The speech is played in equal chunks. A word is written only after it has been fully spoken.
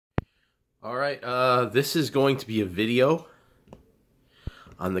Alright, this is going to be a video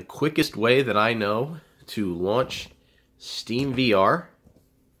on the quickest way that I know to launch SteamVR.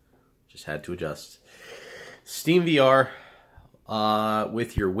 Just had to adjust. SteamVR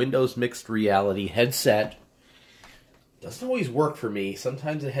with your Windows Mixed Reality headset. Doesn't always work for me.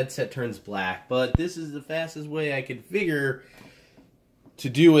 Sometimes the headset turns black, but this is the fastest way I could figure to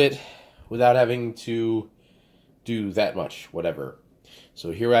do it without having to do that much, whatever.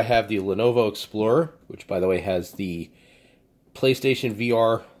 So here I have the Lenovo Explorer, which by the way has the PlayStation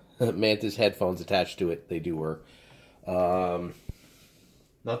VR Mantis headphones attached to it. They do work. Not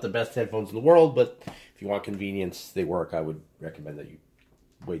the best headphones in the world, but if you want convenience, they work. I would recommend that you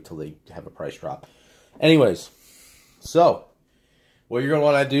wait till they have a price drop. Anyways, so what you're going to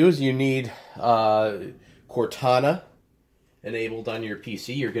want to do is you need Cortana enabled on your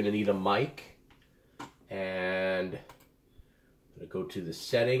PC. You're going to need a mic, and I'm going to go to the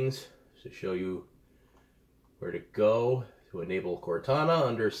settings to show you where to go to enable Cortana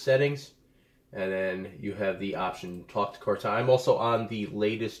under settings, and then you have the option talk to Cortana. I'm also on the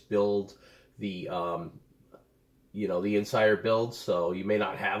latest build, the the Insider build, so you may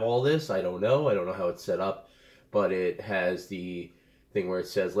not have all this. I don't know how it's set up, but it has the thing where it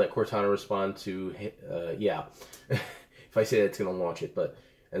says let Cortana respond to yeah. If I say that, it's going to launch it,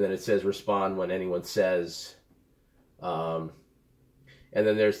 and then it says respond when anyone says, and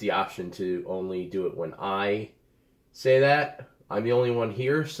then there's the option to only do it when I say that. I'm the only one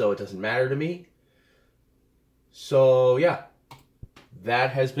here, so it doesn't matter to me. So yeah,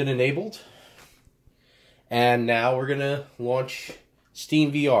 that has been enabled. And now we're going to launch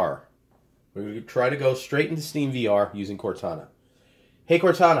SteamVR. We're going to try to go straight into SteamVR using Cortana. Hey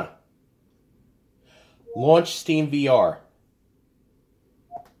Cortana, launch SteamVR.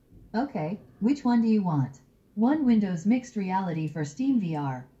 Okay, which one do you want? One Windows Mixed Reality for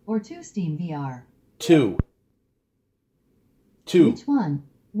SteamVR, or two SteamVR? Two. Which one?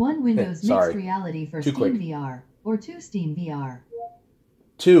 One Windows Mixed Reality for SteamVR, or two SteamVR?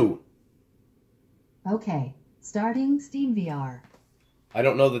 Two. Okay, starting SteamVR. I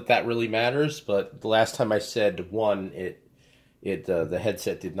don't know that really matters, but the last time I said one, the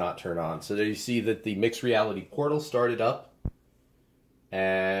headset did not turn on. So there you see that the mixed reality portal started up,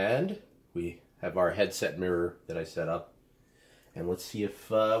 and we have our headset mirror that I set up. And let's see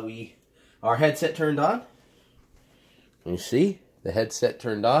if our headset turned on. You see, the headset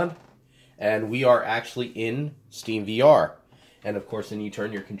turned on, and we are actually in SteamVR. And of course, then you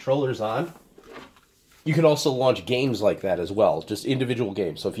turn your controllers on. You can also launch games like that as well, just individual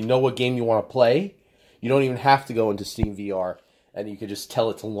games. So if you know what game you want to play, you don't even have to go into SteamVR, and you can just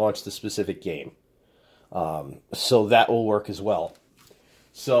tell it to launch the specific game. So that will work as well.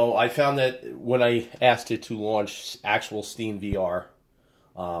 So I found that when I asked it to launch actual SteamVR,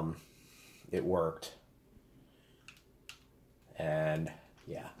 it worked. And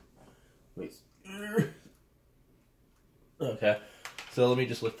yeah, wait. Okay, so let me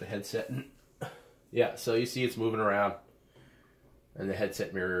just lift the headset. Yeah, so you see it's moving around, and the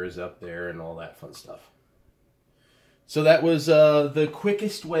headset mirror is up there and all that fun stuff. So that was the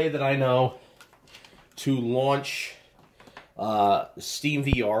quickest way that I know to launch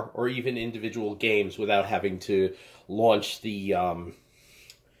SteamVR or even individual games without having to launch the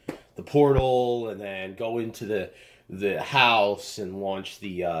portal and then go into the house and launch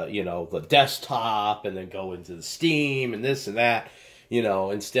the the desktop and then go into the Steam and this and that.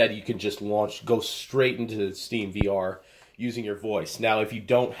 Instead you can just go straight into SteamVR using your voice. Now, if you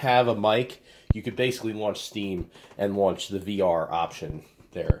don't have a mic, you could basically launch Steam and launch the VR option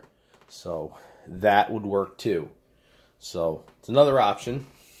there. So that would work too. So it's another option.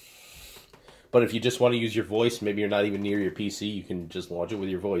 But if you just want to use your voice, maybe you're not even near your PC, you can just launch it with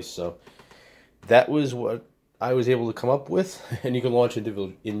your voice. So that was what I was able to come up with. And you can launch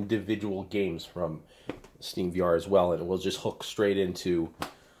individual games from SteamVR as well, and it will just hook straight into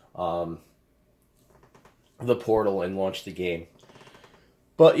the portal and launch the game.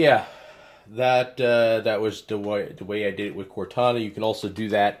 But yeah, that was the way I did it with Cortana. You can also do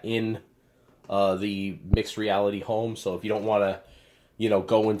that in the mixed reality home. So if you don't want to,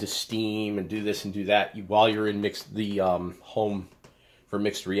 go into Steam and do this and do that, while you're in the home for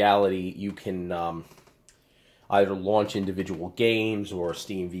mixed reality, you can either launch individual games or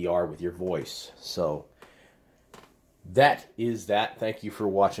SteamVR with your voice. So that is that. Thank you for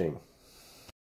watching.